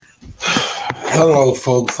Hello,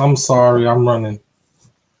 folks. I'm sorry I'm running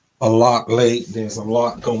a lot late. There's a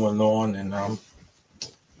lot going on, and I'm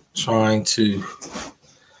trying to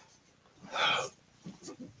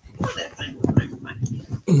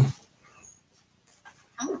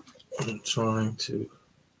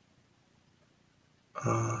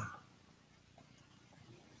uh,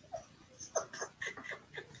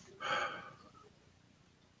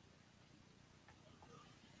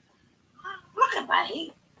 Look at my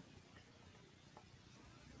heat.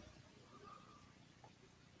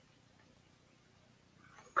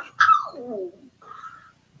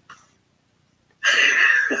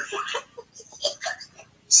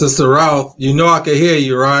 Sister Ralph, you know I can hear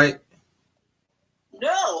you, right? No,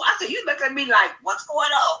 I said you look at me like, what's going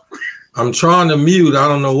on? I'm trying to mute. I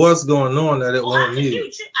don't know what's going on that it won't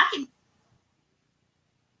mute. I can.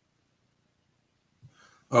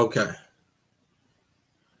 Okay.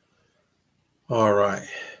 All right.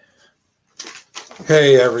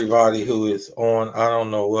 Hey, everybody who is on. I don't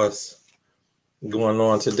know what's going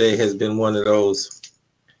on. Today has been one of those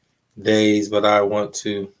days, but I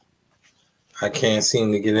can't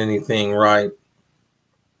seem to get anything right.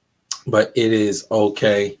 But it is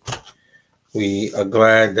okay. We are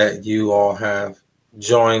glad that you all have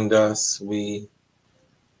joined us. We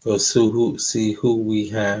will see who we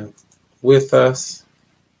have with us,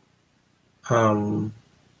 and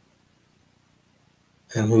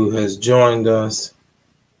who has joined us.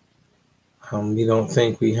 We don't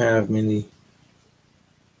think we have many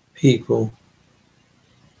people.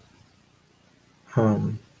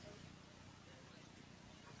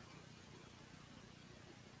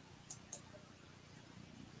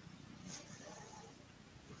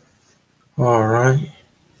 All right.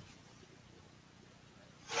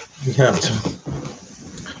 We have to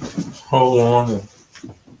hold on and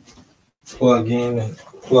plug in and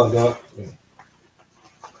plug up, and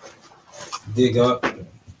dig up, and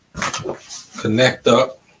connect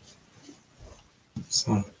up,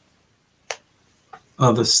 some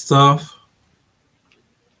other stuff.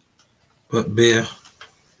 But bear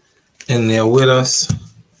in there with us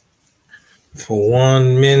for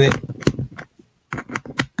 1 minute.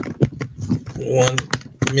 1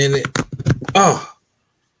 minute. Oh,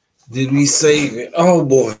 did we save it? Oh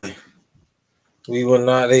boy. We were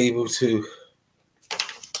not able to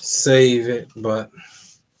save it, but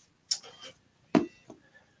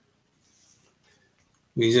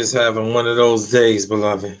we just having one of those days,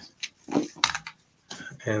 beloved.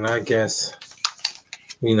 And I guess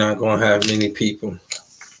we're not going to have many people.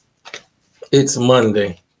 It's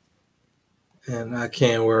Monday, and I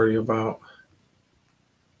can't worry about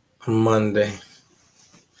Monday.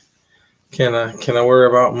 Can I worry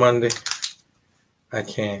about Monday? I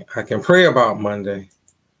can't. I can pray about Monday,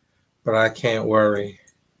 but I can't worry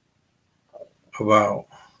about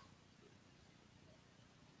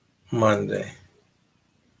Monday.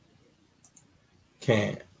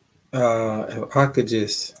 Can't. If I could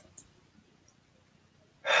just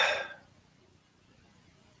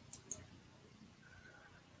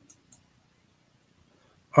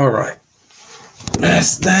all right.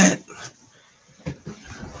 That's that.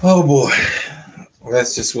 Oh boy.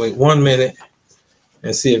 Let's just wait 1 minute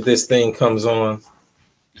and see if this thing comes on.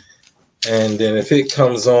 And then if it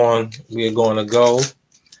comes on, we're going to go.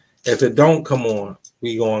 If it don't come on,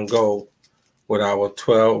 we're going to go with our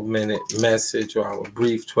 12-minute message, or our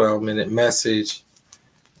brief 12-minute message.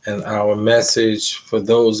 And our message, for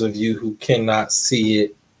those of you who cannot see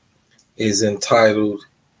it, is entitled,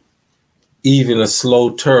 "Even a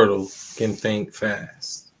Slow Turtle Can Think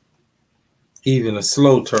Fast." Even a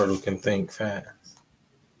slow turtle can think fast.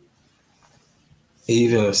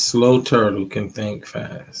 Even a slow turtle can think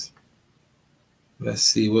fast. Let's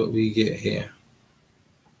see what we get here.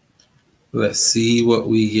 Let's see what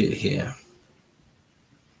we get here.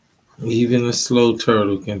 Even a slow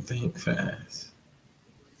turtle can think fast.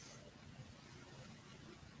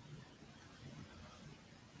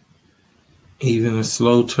 Even a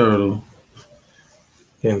slow turtle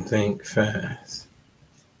can think fast.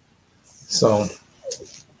 So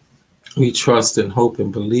we trust and hope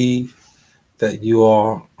and believe that you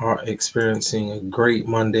all are experiencing a great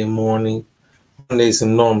Monday morning. Mondays are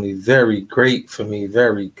normally very great for me,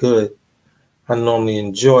 very good. I normally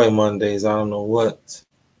enjoy Mondays. I don't know what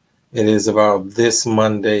it is about this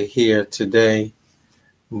Monday here today,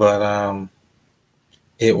 but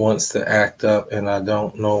it wants to act up, and I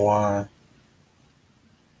don't know why.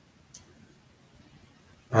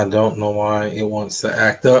 I don't know why it wants to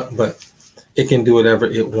act up, but it can do whatever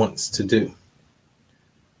it wants to do.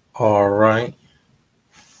 All right.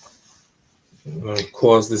 And of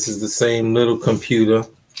course, this is the same little computer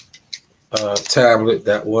tablet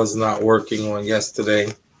that was not working on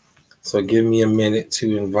yesterday. So give me a minute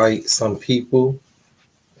to invite some people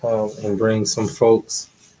and bring some folks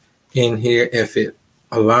in here if it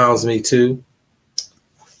allows me to.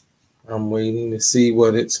 I'm waiting to see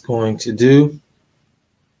what it's going to do.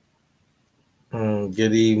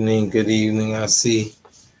 Good evening, good evening. I see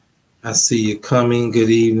you coming. Good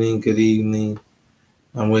evening, good evening.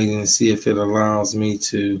 I'm waiting to see if it allows me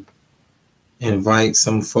to invite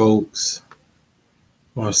some folks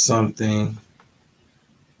or something.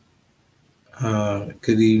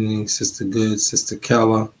 Good evening, Sister Good, Sister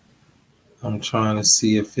Keller. I'm trying to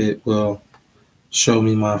see if it will show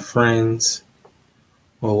me my friends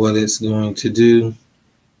or what it's going to do.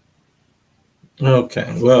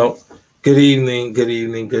 Okay, well, good evening, good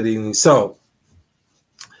evening, good evening. So,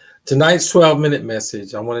 tonight's 12-minute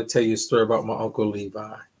message, I want to tell you a story about my Uncle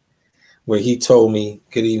Levi, where he told me,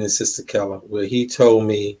 good evening, Sister Keller, where he told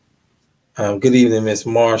me, good evening, Miss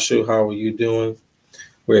Marshall, how are you doing?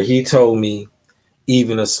 Where he told me,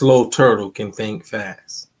 even a slow turtle can think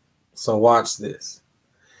fast. So watch this.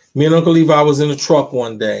 Me and Uncle Levi was in a truck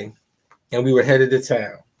one day, and we were headed to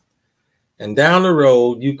town. And down the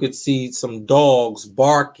road, you could see some dogs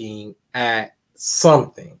barking at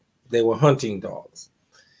something. They were hunting dogs.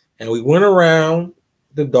 And we went around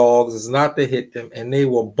the dogs, it's not to hit them, and they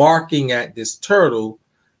were barking at this turtle,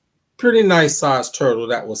 pretty nice sized turtle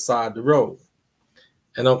that was side the road.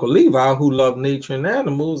 And Uncle Levi, who loved nature and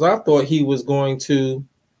animals, I thought he was going to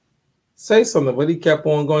say something, but he kept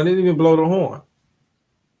on going. Didn't even blow the horn.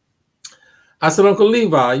 I said, Uncle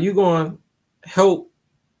Levi, are you going to help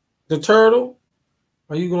the turtle?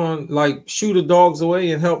 Are you going to like shoo the dogs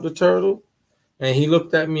away and help the turtle? And he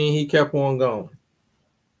looked at me and he kept on going.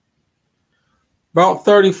 About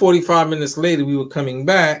 30, 45 minutes later, we were coming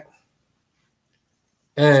back.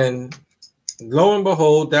 And lo and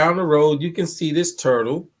behold, down the road, you can see this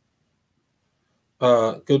turtle.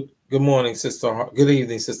 Good morning, Sister. Good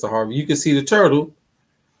evening, Sister Harvey. You can see the turtle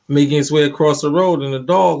making its way across the road, and the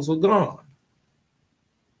dogs were gone.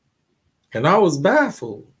 And I was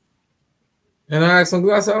baffled. And I asked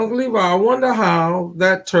Uncle, I said, Uncle Levi, I wonder how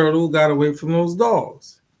that turtle got away from those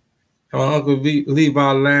dogs. And my Uncle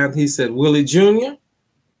Levi laughed. He said, Willie Jr.,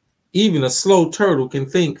 even a slow turtle can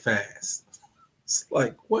think fast. It's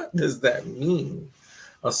like, what does that mean?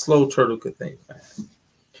 A slow turtle could think fast.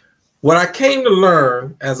 What I came to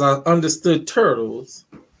learn as I understood turtles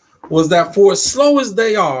was that for as slow as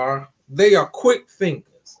they are quick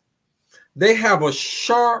thinkers. They have a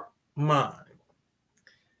sharp mind.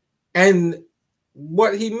 And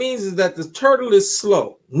what he means is that the turtle is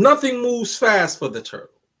slow. Nothing moves fast for the turtle.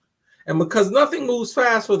 And because nothing moves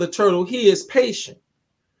fast for the turtle, he is patient.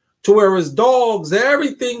 To whereas dogs,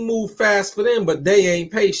 everything moves fast for them, but they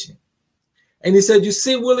ain't patient. And he said, you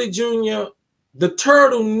see, Willie Jr., the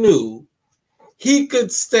turtle knew he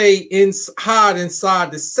could hide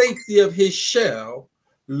inside the safety of his shell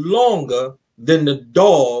longer than the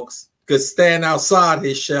dogs could stand outside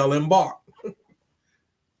his shell and bark.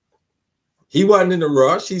 He wasn't in a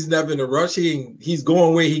rush. He's never in a rush. He's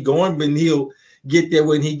going where he's going, but he'll get there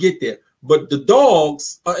when he get there. But the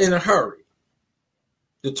dogs are in a hurry.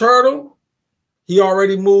 The turtle, he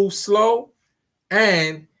already moves slow,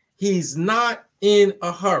 and he's not in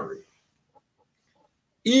a hurry.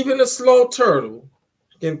 Even a slow turtle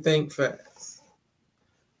can think fast.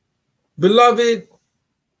 Beloved,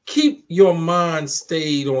 keep your mind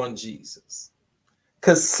stayed on Jesus,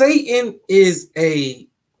 because Satan is a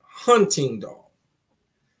hunting dog,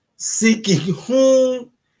 seeking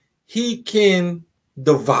whom he can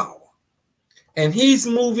devour. And he's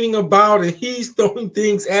moving about and he's throwing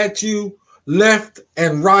things at you left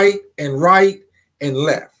and right and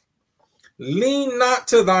left. Lean not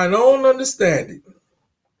to thine own understanding,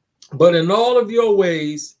 but in all of your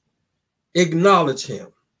ways, acknowledge him.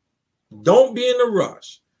 Don't be in a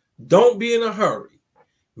rush. Don't be in a hurry.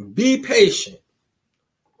 Be patient.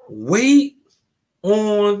 Wait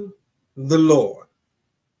on the Lord.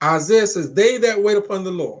 Isaiah says, they that wait upon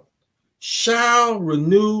the Lord shall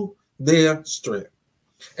renew their strength.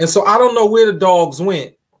 And so I don't know where the dogs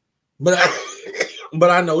went, but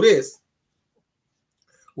I know this.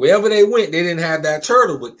 Wherever they went, they didn't have that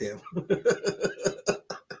turtle with them.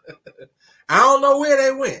 I don't know where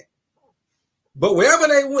they went, but wherever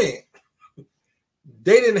they went,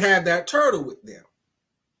 they didn't have that turtle with them.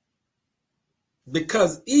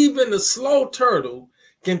 Because even the slow turtle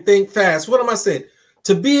can think fast. What am I saying?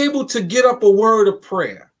 To be able to get up a word of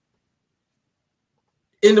prayer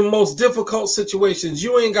in the most difficult situations,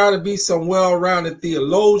 you ain't got to be some well-rounded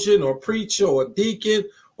theologian or preacher or deacon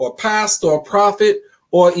or pastor or prophet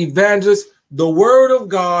or evangelist. The word of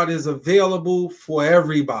God is available for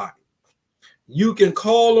everybody. You can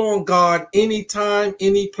call on God anytime,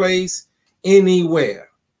 any place, anywhere.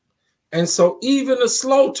 And so even a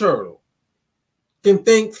slow turtle can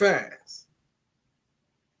think fast.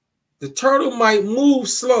 The turtle might move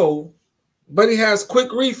slow, but he has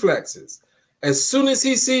quick reflexes. As soon as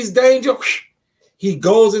he sees danger, he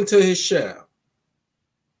goes into his shell.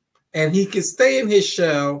 And he can stay in his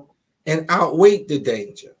shell and outwait the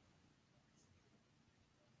danger.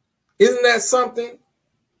 Isn't that something?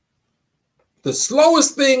 The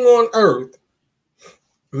slowest thing on earth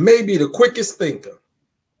may be the quickest thinker.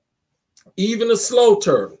 Even a slow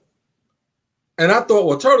turtle. And I thought,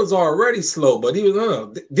 well, turtles are already slow, but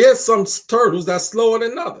even there's some turtles that's slower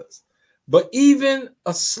than others. But even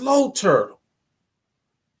a slow turtle,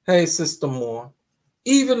 hey, Sister Moore,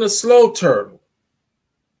 even a slow turtle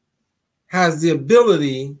has the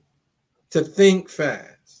ability to think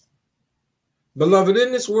fast. Beloved,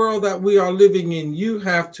 in this world that we are living in, you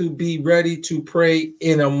have to be ready to pray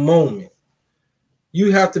in a moment.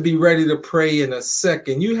 You have to be ready to pray in a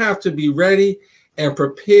second. You have to be ready and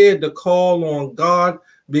prepared to call on God,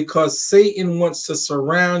 because Satan wants to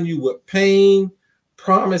surround you with pain,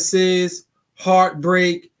 promises,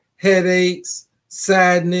 heartbreak, headaches,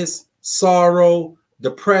 sadness, sorrow,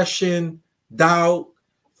 depression, doubt,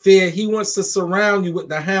 fear. He wants to surround you with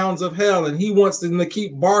the hounds of hell, and he wants them to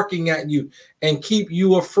keep barking at you and keep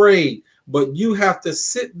you afraid. But you have to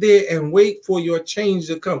sit there and wait for your change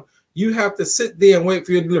to come. You have to sit there and wait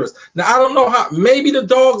for your deliverance. Now, I don't know how. Maybe the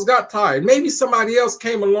dogs got tired. Maybe somebody else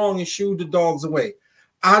came along and shooed the dogs away.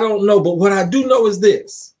 I don't know. But what I do know is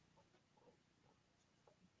this.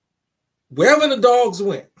 Wherever the dogs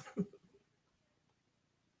went,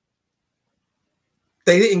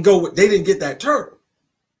 they didn't get that turtle.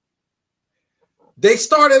 They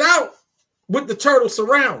started out with the turtle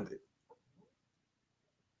surrounded,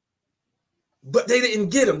 but they didn't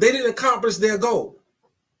get them. They didn't accomplish their goal.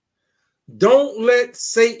 Don't let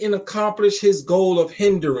Satan accomplish his goal of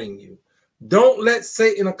hindering you. Don't let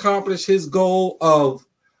Satan accomplish his goal of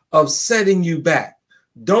setting you back.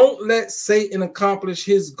 Don't let Satan accomplish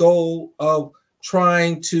his goal of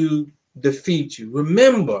trying to defeat you.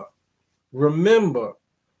 Remember,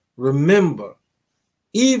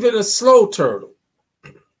 even a slow turtle,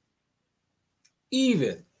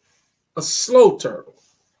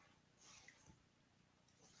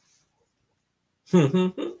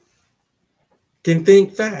 can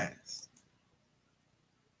think fast.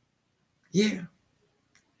 Yeah.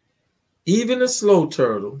 Even a slow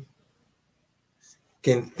turtle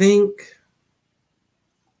can think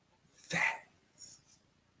fast.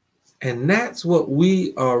 And that's what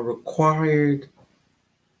we are required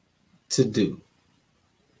to do.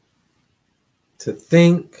 To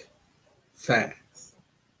think fast.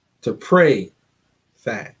 To pray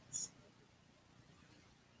fast.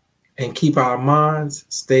 And keep our minds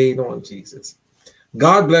stayed on Jesus.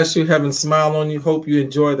 God bless you. Heaven smile on you. Hope you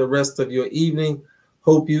enjoy the rest of your evening.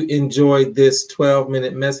 Hope you enjoyed this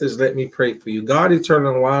 12-minute message. Let me pray for you. God,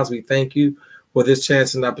 eternal and wise, we thank you for this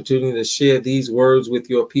chance and opportunity to share these words with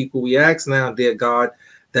your people. We ask now, dear God,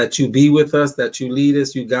 that you be with us, that you lead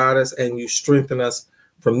us, you guide us, and you strengthen us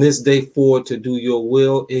from this day forward to do your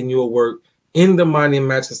will in your work. In the mighty and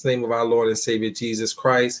matchless name of our Lord and Savior, Jesus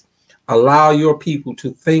Christ. Allow your people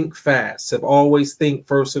to think fast, to always think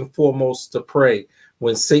first and foremost to pray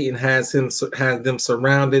when Satan has them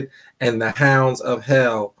surrounded and the hounds of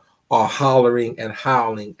hell are hollering and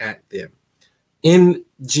howling at them. In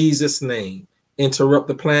Jesus' name, interrupt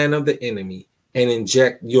the plan of the enemy and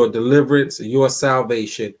inject your deliverance, your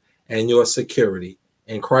salvation, and your security.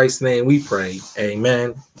 In Christ's name we pray.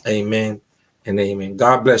 Amen, amen, and amen.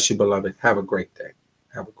 God bless you, beloved. Have a great day.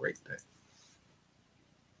 Have a great day.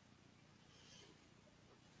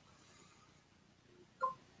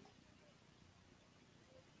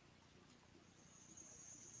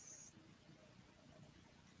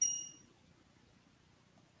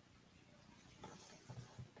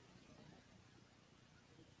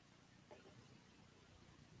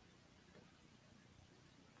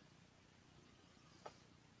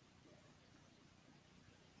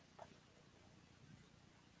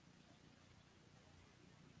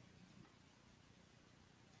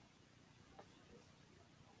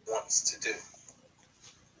 Wants to do.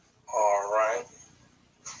 All right.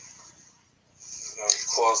 Of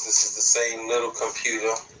course, this is the same little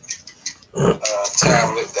computer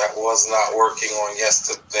tablet that was not working on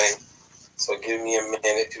yesterday. So give me a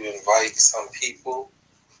minute to invite some people,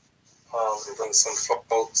 bring some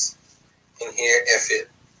folks in here if it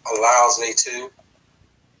allows me to.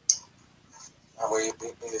 I'm waiting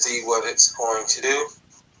to see what it's going to do.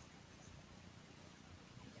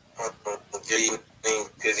 Good evening.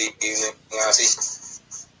 Good evening. I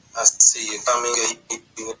see you coming. Good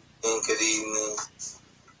evening. Good evening.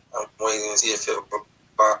 I'm waiting to see if it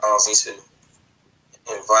allows me to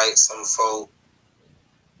invite some folks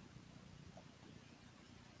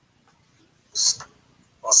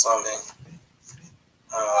or something.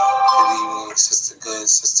 Good evening, Sister Good,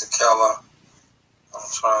 Sister Keller. I'm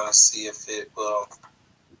trying to see if it will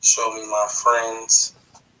show me my friends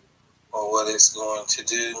or what it's going to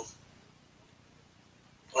do.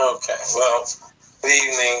 Okay, well, good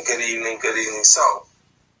evening, good evening, good evening. So,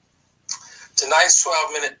 tonight's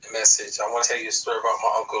 12-minute message, I want to tell you a story about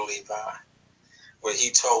my Uncle Levi, where he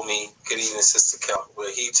told me, good evening, Sister Keller,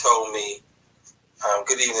 where he told me,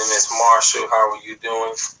 good evening, Miss Marshall, how are you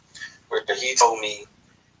doing? Where he told me,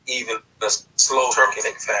 even a slow turkey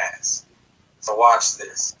can fast. So watch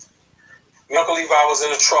this. My Uncle Levi was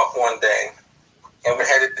in a truck one day, and we're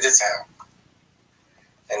headed to this town.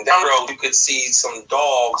 And down the road, you could see some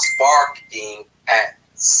dogs barking at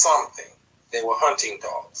something. They were hunting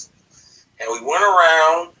dogs. And we went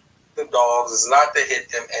around the dogs, it's not to hit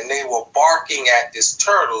them, and they were barking at this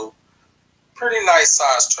turtle, pretty nice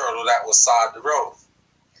sized turtle that was side the road.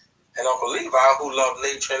 And Uncle Levi, who loved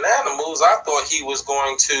nature and animals, I thought he was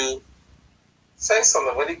going to say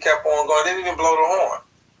something, but he kept on going, didn't even blow the horn.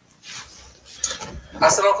 I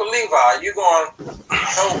said, Uncle Levi, are you going to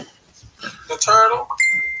help the turtle?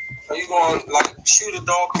 Are you going to like shoot a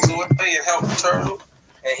dog away and help the turtle?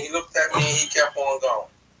 And he looked at me and he kept on going.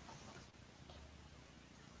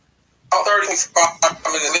 About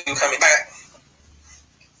 35 minutes coming back.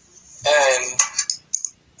 And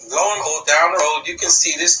lo and behold, down the road, you can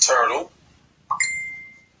see this turtle.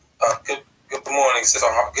 Good morning, Sister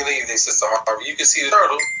Harvey. Good evening, Sister Harvey. You can see the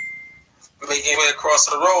turtle making way across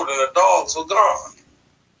the road and the dogs were gone.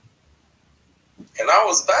 And I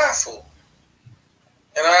was baffled.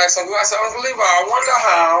 And I asked Uncle, I said, Uncle Levi, I wonder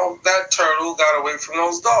how that turtle got away from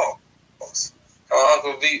those dogs.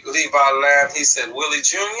 Uncle Levi laughed. He said, Willie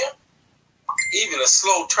Jr., even a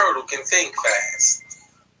slow turtle can think fast.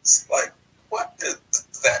 It's like, what does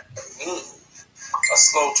that mean? A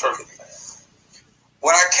slow turtle can fast.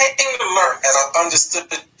 What I came to learn as I understood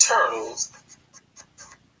the turtles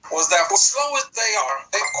was that for slow as they are,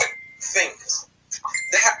 they're quick thinkers.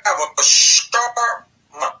 They have a sharp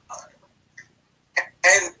mind.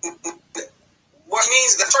 And what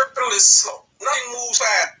means the turtle is slow. Nothing moves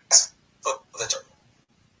fast for the turtle.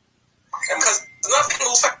 And because nothing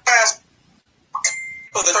moves fast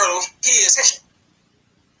for the turtle, he is patient.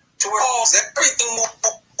 To where all everything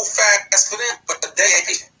moves fast for them, but they ain't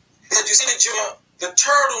patient. Because you see the junior, the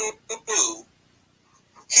turtle knew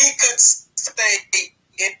he could stay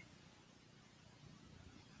in.